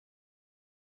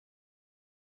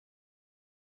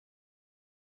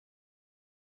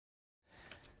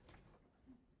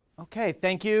Okay,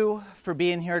 thank you for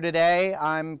being here today.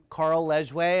 I'm Carl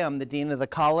Lejway. I'm the Dean of the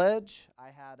College. I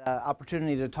had an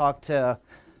opportunity to talk to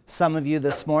some of you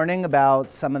this morning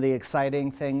about some of the exciting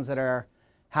things that are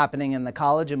happening in the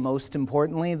college, and most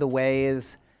importantly, the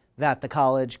ways that the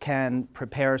college can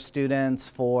prepare students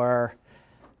for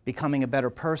becoming a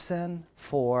better person,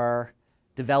 for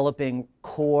developing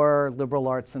core liberal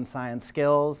arts and science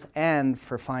skills, and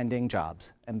for finding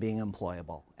jobs and being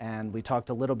employable. And we talked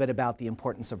a little bit about the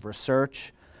importance of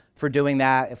research for doing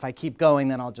that. If I keep going,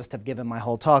 then I'll just have given my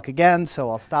whole talk again, so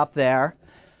I'll stop there.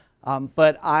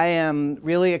 But I am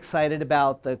really excited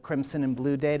about the Crimson and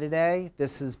Blue Day today.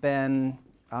 This has been,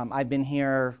 I've been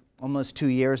here almost 2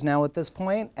 years now at this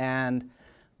point, and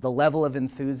the level of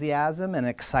enthusiasm and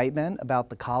excitement about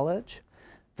the college,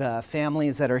 the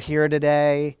families that are here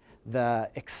today, the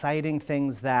exciting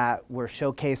things that we're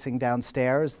showcasing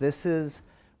downstairs. This is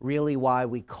really why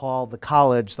we call the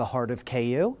college the heart of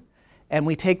KU. And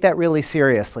we take that really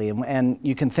seriously. And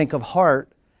you can think of heart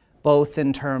both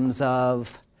in terms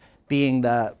of being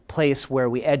the place where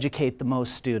we educate the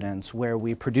most students, where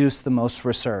we produce the most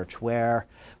research, where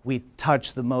we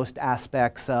touch the most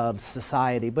aspects of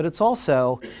society, but it's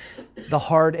also the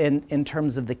heart in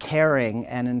terms of the caring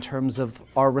and in terms of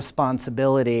our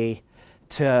responsibility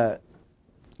to,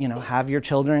 have your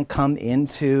children come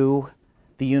into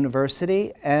the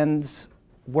university and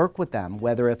work with them,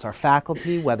 whether it's our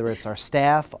faculty, whether it's our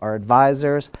staff, our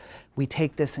advisors. We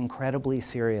take this incredibly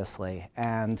seriously.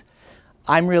 And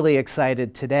I'm really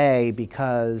excited today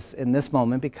because,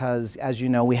 as you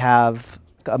know, we have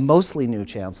a mostly new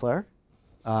chancellor,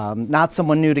 not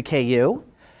someone new to KU,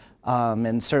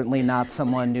 and certainly not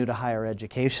someone new to higher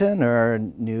education or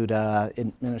new to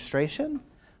administration,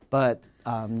 but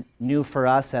new for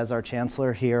us as our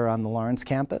chancellor here on the Lawrence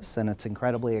campus, and it's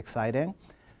incredibly exciting.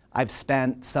 I've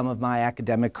spent some of my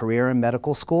academic career in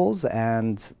medical schools,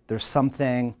 and there's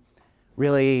something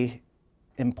really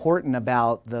important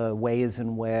about the ways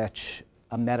in which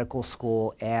a medical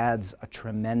school adds a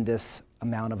tremendous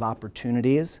amount of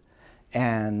opportunities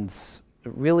and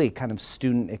really kind of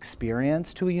student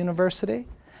experience to a university.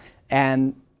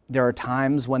 And there are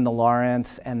times when the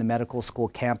Lawrence and the medical school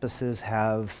campuses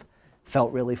have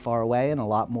felt really far away and a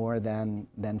lot more than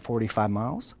 45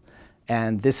 miles.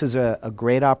 And this is a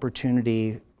great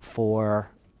opportunity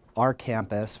for our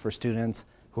campus, for students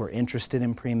who are interested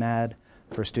in pre-med,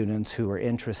 for students who are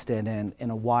interested in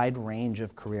a wide range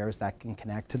of careers that can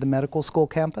connect to the medical school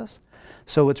campus.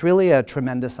 So it's really a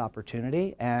tremendous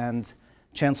opportunity, and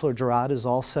Chancellor Girod is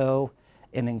also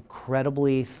an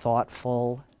incredibly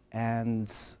thoughtful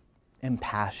and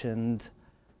impassioned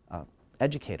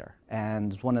educator,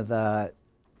 and one of the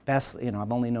best,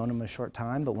 I've only known him a short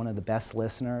time, but one of the best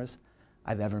listeners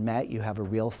I've ever met. You have a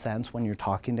real sense when you're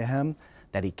talking to him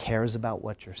that he cares about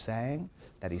what you're saying,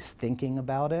 that he's thinking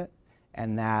about it,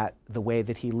 and that the way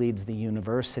that he leads the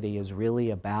university is really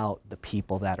about the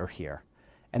people that are here.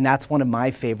 And that's one of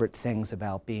my favorite things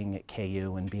about being at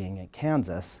KU and being at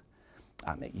Kansas.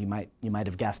 You might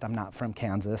have guessed I'm not from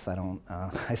Kansas.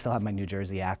 I still have my New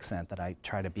Jersey accent that I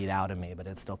try to beat out of me, but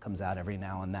it still comes out every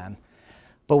now and then.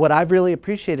 But what I've really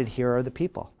appreciated here are the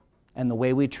people and the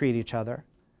way we treat each other,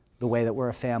 the way that we're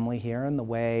a family here, and the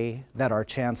way that our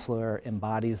chancellor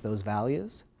embodies those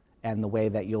values, and the way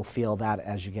that you'll feel that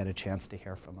as you get a chance to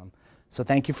hear from him. So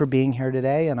thank you for being here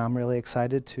today, and I'm really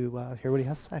excited to hear what he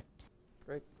has to say.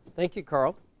 Great. Thank you,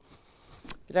 Carl.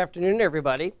 Good afternoon,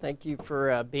 everybody. Thank you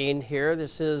for being here.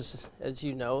 This is, as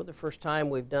you know, the first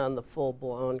time we've done the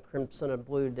full-blown Crimson and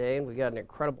Blue Day, and we got an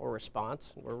incredible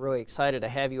response. We're really excited to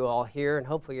have you all here, and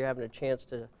hopefully you're having a chance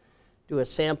to do a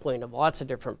sampling of lots of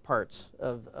different parts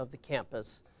of the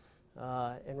campus.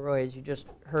 And Roy, as you just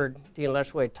heard Dean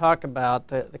Leshway talk about,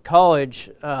 the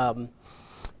college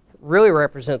really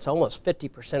represents almost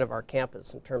 50% of our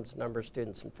campus in terms of number of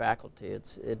students and faculty.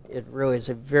 It really is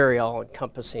a very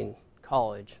all-encompassing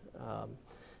college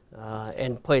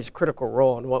and plays a critical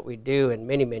role in what we do in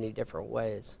many, many different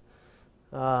ways.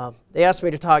 They asked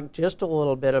me to talk just a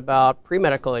little bit about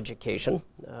pre-medical education,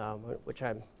 which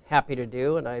I'm happy to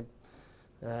do, and I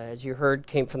as you heard,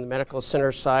 came from the medical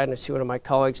center side, and I see one of my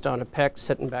colleagues, Donna Peck,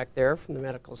 sitting back there from the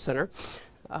medical center.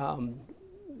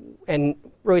 And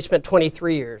really spent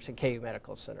 23 years at KU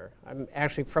Medical Center. I'm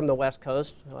actually from the West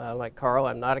Coast. Like Carl,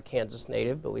 I'm not a Kansas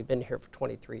native, but we've been here for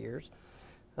 23 years.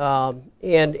 And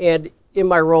in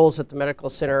my roles at the medical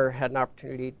center, had an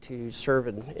opportunity to serve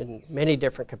in many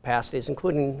different capacities,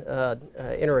 including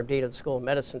interim dean of the School of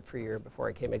Medicine for a year before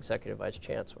I became executive vice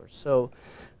chancellor. So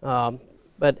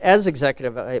But as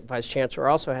Executive Vice Chancellor,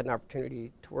 I also had an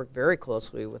opportunity to work very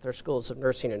closely with our schools of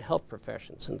nursing and health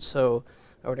professions. And so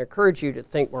I would encourage you to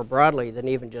think more broadly than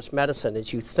even just medicine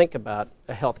as you think about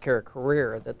a healthcare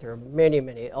career, that there are many,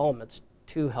 many elements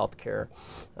to healthcare,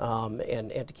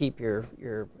 and to keep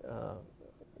your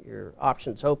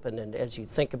options open and as you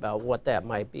think about what that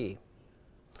might be.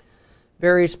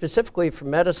 Very specifically for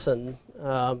medicine,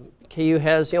 KU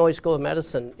has the only school of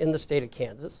medicine in the state of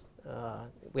Kansas.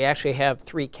 We actually have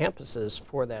 3 campuses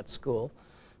for that school.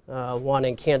 One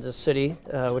in Kansas City,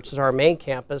 which is our main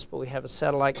campus, but we have a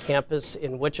satellite campus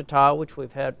in Wichita, which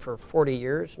we've had for 40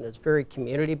 years, and it's very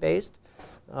community-based,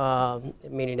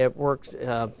 meaning it works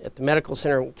at the medical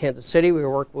center in Kansas City. We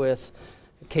work with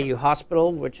KU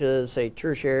Hospital, which is a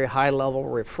tertiary high-level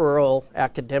referral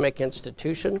academic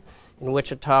institution. In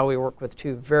Wichita, we work with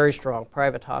 2 very strong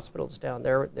private hospitals down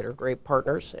there that are great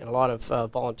partners and a lot of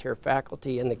volunteer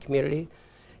faculty in the community.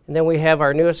 And then we have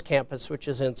our newest campus, which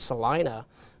is in Salina,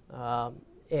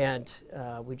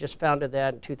 we just founded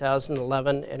that in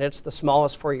 2011, and it's the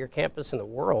smallest 4-year campus in the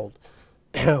world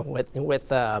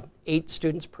with 8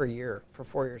 students per year for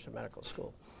 4 years of medical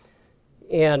school.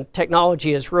 And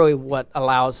technology is really what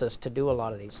allows us to do a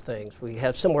lot of these things. We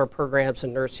have similar programs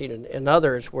in nursing and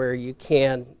others where you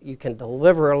can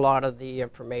deliver a lot of the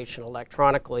information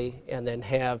electronically and then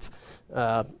have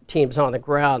teams on the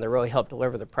ground that really help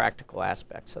deliver the practical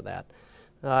aspects of that.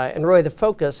 And really the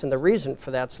focus and the reason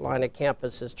for that Salina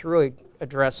campus is to really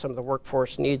address some of the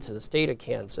workforce needs of the state of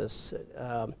Kansas.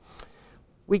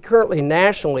 We currently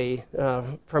nationally,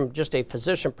 from just a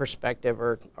physician perspective,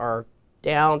 are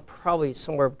down probably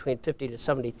somewhere between 50 to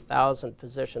 70,000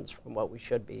 physicians from what we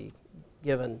should be,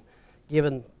 given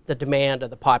the demand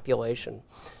of the population.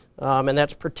 And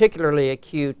that's particularly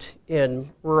acute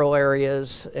in rural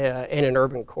areas and in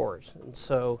urban cores. And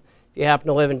so if you happen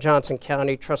to live in Johnson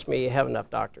County, trust me, you have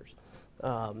enough doctors.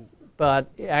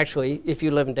 But actually, if you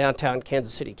live in downtown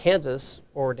Kansas City, Kansas,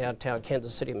 or downtown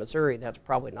Kansas City, Missouri, that's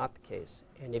probably not the case.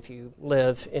 And if you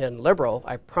live in Liberal,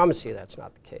 I promise you that's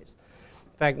not the case.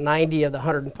 In fact, 90 of the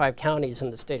 105 counties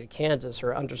in the state of Kansas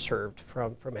are underserved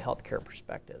from a healthcare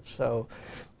perspective. So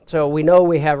we know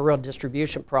we have a real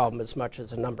distribution problem as much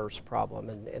as a numbers problem,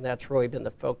 and that's really been the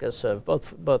focus of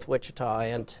both Wichita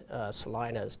and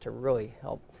Salina, is to really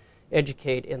help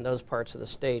educate in those parts of the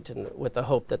state, and with the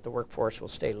hope that the workforce will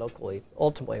stay locally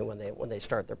ultimately when they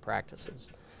start their practices.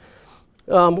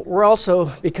 We're also,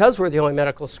 because we're the only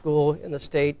medical school in the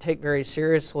state, take very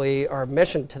seriously our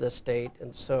mission to the state.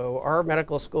 And so our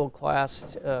medical school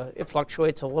class, it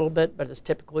fluctuates a little bit, but it's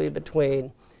typically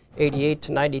between 88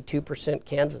 to 92%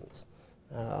 Kansans.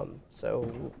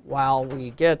 So while we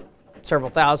get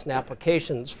several thousand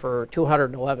applications for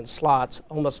 211 slots,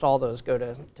 almost all those go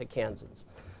to Kansans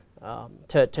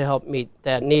to help meet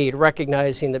that need,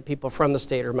 recognizing that people from the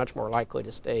state are much more likely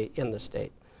to stay in the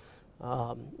state.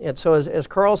 And so as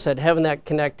Carl said, having that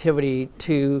connectivity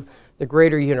to the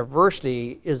greater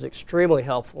university is extremely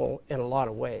helpful in a lot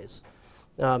of ways.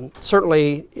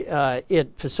 Certainly,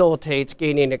 it facilitates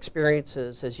gaining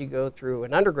experiences as you go through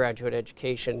an undergraduate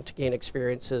education to gain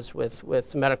experiences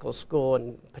with medical school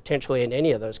and potentially in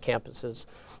any of those campuses,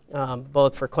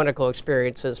 both for clinical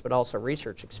experiences but also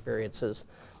research experiences.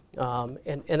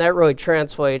 And that really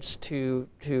translates to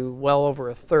well over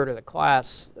a third of the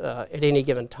class at any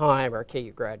given time are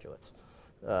KU graduates.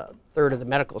 Third of the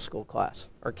medical school class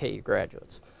are KU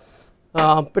graduates.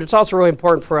 But it's also really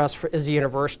important for us as a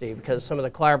university, because some of the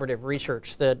collaborative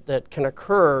research that can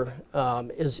occur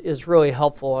is really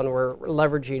helpful, and we're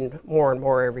leveraging more and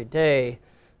more every day.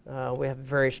 We have a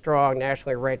very strong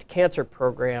nationally ranked cancer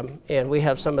program, and we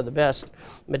have some of the best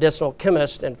medicinal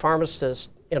chemists and pharmacists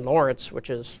in Lawrence, which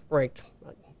is ranked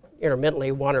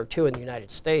intermittently 1 or 2 in the United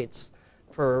States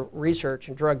for research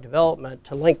and drug development.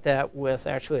 To link that with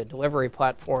actually a delivery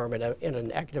platform in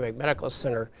an academic medical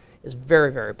center is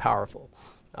very, very powerful.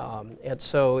 And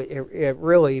so it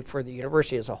really, for the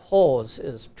university as a whole,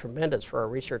 is tremendous for our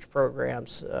research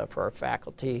programs, for our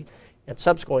faculty, and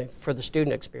subsequently for the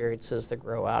student experiences that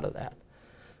grow out of that.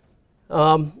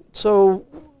 So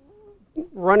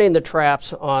running the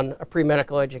traps on a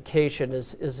pre-medical education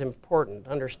is important.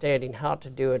 Understanding how to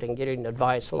do it and getting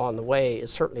advice along the way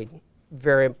is certainly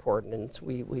very important. And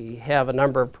we have a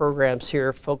number of programs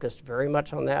here focused very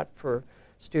much on that for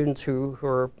students who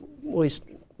are at least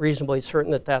reasonably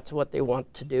certain that that's what they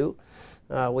want to do.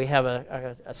 We have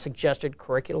a suggested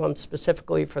curriculum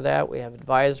specifically for that. We have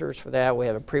advisors for that. We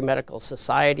have a pre-medical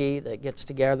society that gets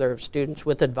together of students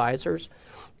with advisors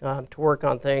to work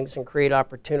on things and create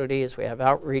opportunities. We have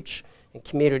outreach and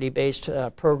community-based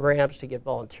programs to get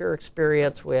volunteer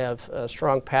experience. We have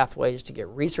strong pathways to get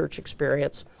research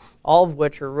experience, all of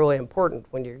which are really important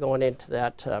when you're going into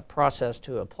that process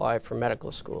to apply for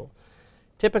medical school.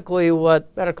 Typically, what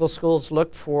medical schools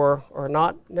look for are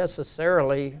not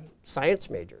necessarily science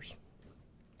majors.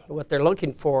 What they're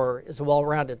looking for is a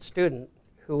well-rounded student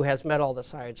who has met all the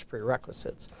science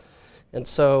prerequisites. And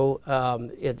so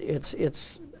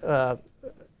it's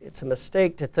a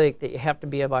mistake to think that you have to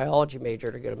be a biology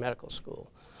major to go to medical school.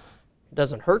 It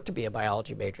doesn't hurt to be a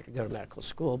biology major to go to medical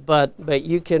school, but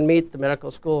you can meet the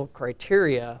medical school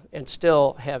criteria and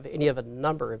still have any of a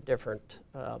number of different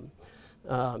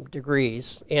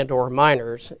degrees and or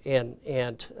minors,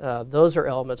 and those are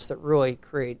elements that really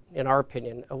create, in our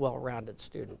opinion, a well-rounded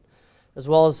student, as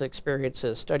well as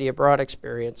experiences, study abroad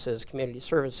experiences, community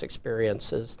service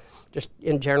experiences, just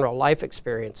in general life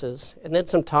experiences, and then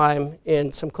some time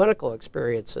in some clinical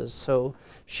experiences, so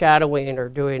shadowing or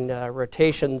doing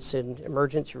rotations in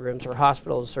emergency rooms or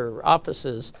hospitals or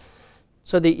offices,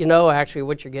 so that you know actually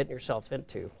what you're getting yourself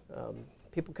into.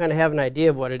 People kind of have an idea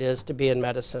of what it is to be in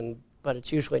medicine, but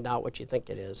it's usually not what you think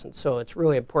it is. And so it's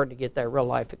really important to get that real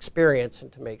life experience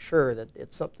and to make sure that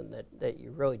it's something that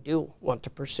you really do want to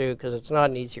pursue, because it's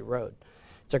not an easy road.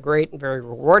 It's a great and very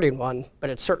rewarding one, but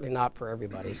it's certainly not for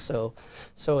everybody. So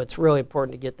it's really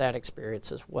important to get that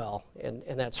experience as well, and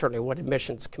that's certainly what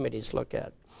admissions committees look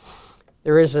at.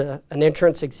 There is an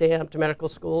entrance exam to medical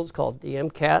schools called the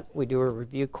MCAT. We do a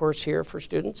review course here for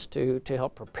students to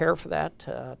help prepare for that,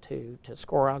 to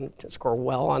score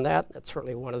well on that. That's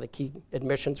certainly one of the key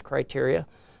admissions criteria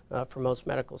for most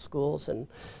medical schools. And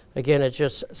again, it's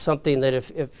just something that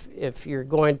if you're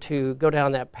going to go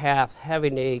down that path,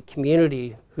 having a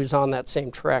community who's on that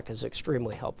same track is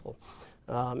extremely helpful.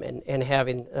 And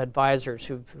having advisors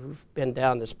who've been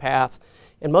down this path,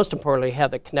 and most importantly, have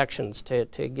the connections to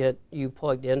get you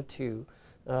plugged into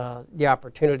the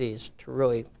opportunities to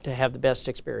really to have the best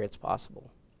experience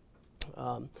possible.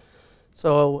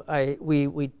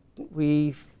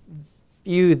 We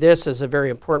view this as a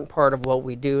very important part of what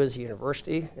we do as a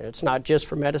university. And it's not just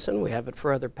for medicine; we have it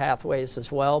for other pathways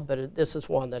as well. But this is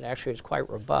one that actually is quite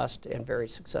robust and very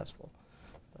successful.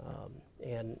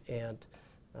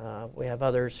 We have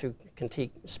others who can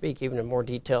speak even in more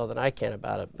detail than I can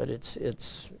about it, but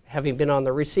it's having been on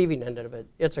the receiving end of it,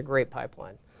 it's a great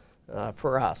pipeline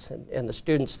for us, and the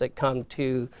students that come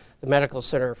to the medical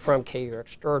center from KU are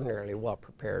extraordinarily well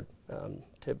prepared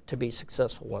to be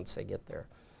successful once they get there.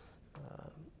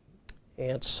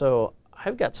 And so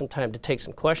I've got some time to take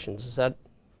some questions.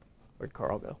 Where'd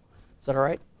Carl go? Is that all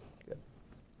right? Good.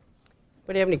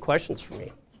 Anybody have any questions for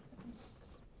me?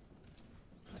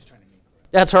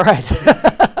 That's all right.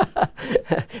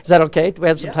 Is that okay? Do we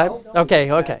have some time? No,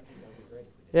 okay, okay.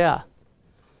 Yeah.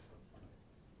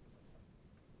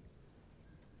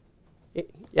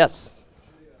 Yes.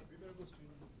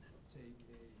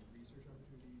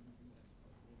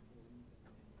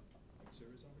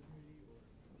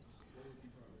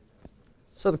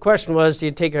 So the question was, do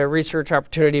you take a research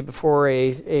opportunity before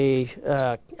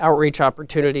a outreach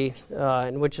opportunity,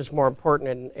 and which is more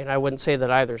important? And I wouldn't say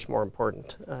that either is more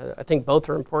important. I think both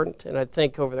are important, and I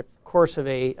think over the course of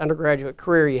a undergraduate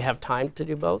career, you have time to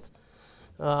do both.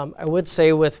 I would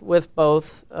say with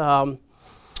both,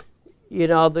 you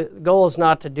know, the goal is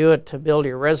not to do it to build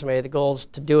your resume. The goal is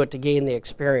to do it to gain the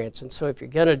experience. And so if you're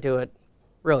going to do it,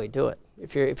 really do it.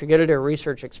 If you're going to do a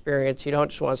research experience, you don't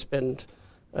just want to spend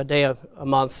a day a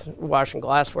month washing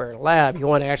glassware in a lab. You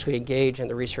want to actually engage in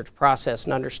the research process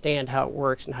and understand how it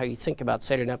works and how you think about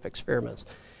setting up experiments.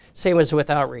 Same as with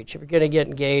outreach. If you're going to get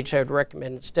engaged, I would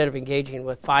recommend, instead of engaging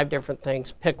with 5 different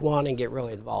things, pick one and get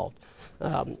really involved.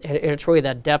 And it's really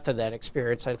that depth of that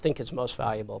experience I think is most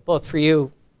valuable, both for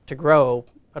you to grow,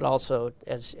 but also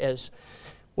as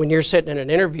when you're sitting in an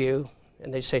interview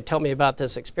and they say, tell me about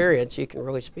this experience, you can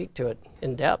really speak to it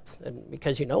in depth, and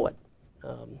because you know it.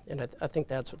 And I think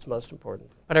that's what's most important.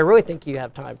 But I really think you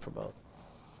have time for both.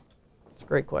 It's a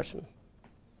great question.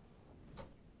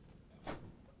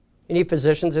 Any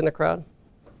physicians in the crowd?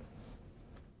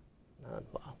 None.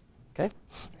 Wow. Okay.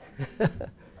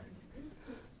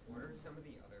 What are some of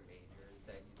the other majors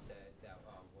that you said that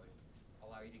would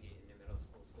allow you to get into middle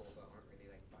school but aren't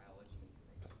really like biology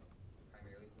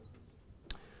primarily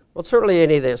focused? Well, certainly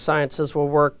any of the sciences will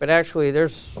work, but actually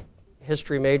there's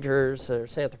history majors,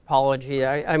 there's anthropology.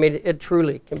 I mean, it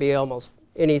truly can be almost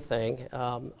anything.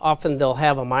 Often they'll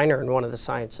have a minor in one of the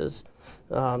sciences,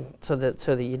 so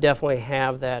that you definitely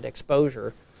have that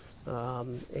exposure,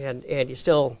 and you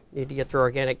still need to get through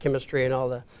organic chemistry and all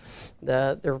the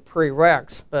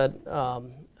prereqs, but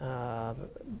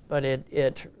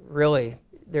it really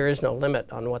there is no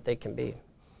limit on what they can be.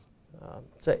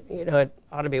 So, you know, it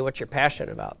ought to be what you're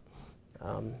passionate about.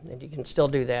 And you can still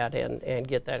do that and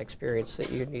get that experience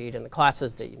that you need and the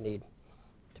classes that you need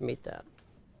to meet that.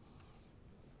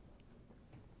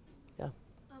 Yeah?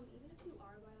 Even if you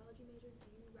are a biology major, do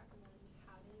you recommend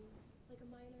having like a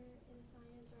minor in a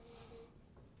science or any other?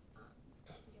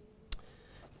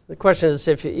 The question is,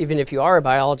 even if you are a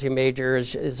biology major,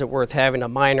 is it worth having a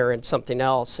minor in something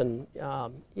else? And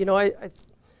you know,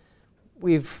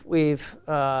 we've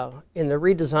in the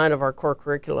redesign of our core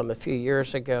curriculum a few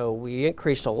years ago, we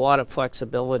increased a lot of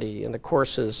flexibility in the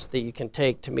courses that you can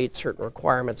take to meet certain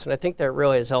requirements, and I think that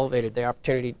really has elevated the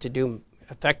opportunity to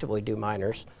effectively do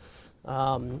minors.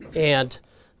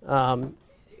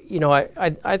 You know,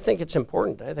 I think it's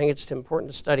important. I think it's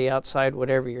important to study outside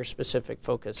whatever your specific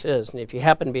focus is, and if you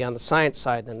happen to be on the science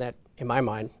side, then that, in my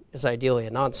mind, is ideally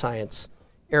a non-science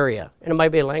area, and it might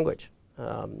be a language.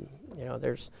 You know,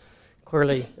 there's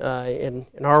clearly, in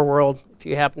our world, if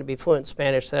you happen to be fluent in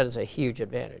Spanish, that is a huge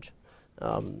advantage.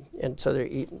 And so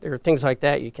there are things like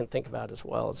that you can think about as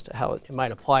well as to how it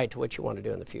might apply to what you want to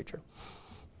do in the future.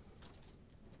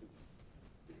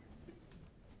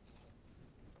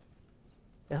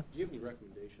 Yeah? Do you have any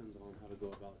recommendations on how to go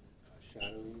about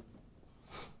shadowing?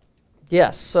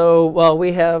 Yes. So, well,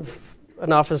 we have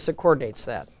an office that coordinates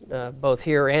that, both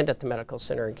here and at the Medical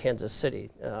Center in Kansas City.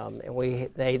 And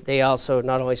they also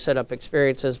not only set up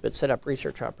experiences, but set up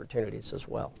research opportunities as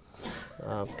well.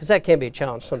 Because that can be a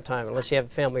challenge sometimes, unless you have a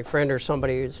family friend or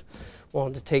somebody who's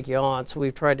willing to take you on. So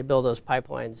we've tried to build those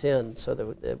pipelines in so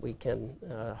that we can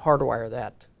hardwire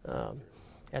that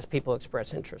as people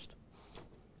express interest.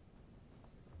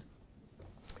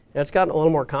 And it's gotten a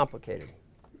little more complicated.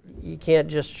 You can't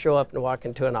just show up and walk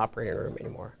into an operating room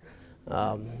anymore.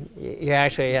 You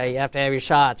actually you have to have your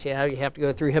shots. You have to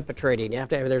go through HIPAA training.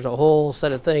 There's a whole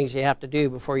set of things you have to do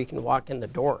before you can walk in the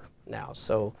door now.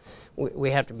 So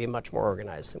we have to be much more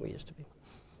organized than we used to be.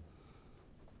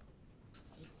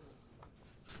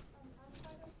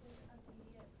 Outside of the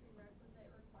immediate prerequisite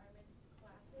requirement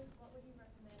classes, what would you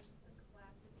recommend the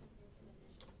classes to take in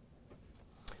addition to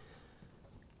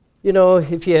those? You know,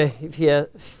 if you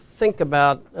think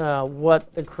about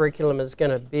what the curriculum is going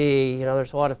to be, you know,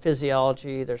 there's a lot of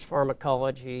physiology, there's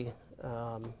pharmacology,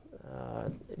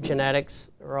 genetics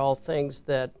are all things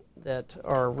that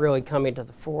are really coming to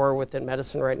the fore within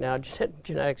medicine right now,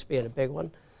 genetics being a big one.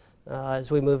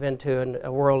 As we move into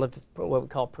a world of what we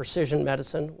call precision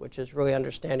medicine, which is really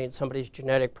understanding somebody's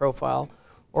genetic profile,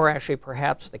 or actually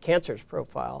perhaps the cancer's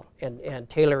profile, and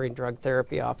tailoring drug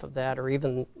therapy off of that, or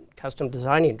even custom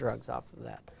designing drugs off of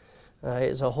that.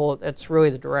 Is a whole, that's really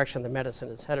the direction the medicine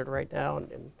is headed right now,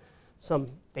 and some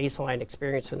baseline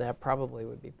experience in that probably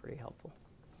would be pretty helpful.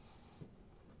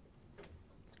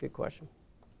 It's a good question.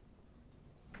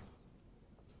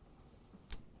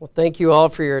 Well, thank you all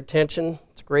for your attention.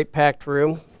 It's a great packed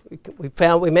room.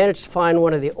 We managed to find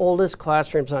one of the oldest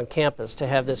classrooms on campus to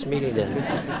have this meeting in.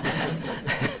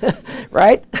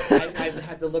 Right? I've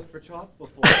had to look for chalk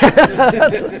before.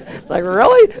 Like,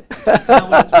 really? That's not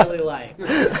what it's really like.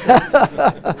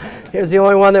 Here's the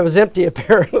only one that was empty,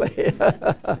 apparently.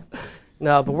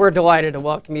 No, but we're delighted to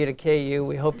welcome you to KU.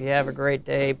 We hope you have a great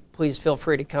day. Please feel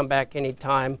free to come back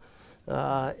anytime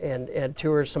and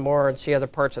tour some more and see other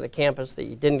parts of the campus that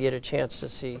you didn't get a chance to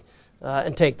see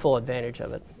and take full advantage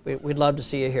of it. We'd love to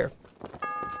see you here.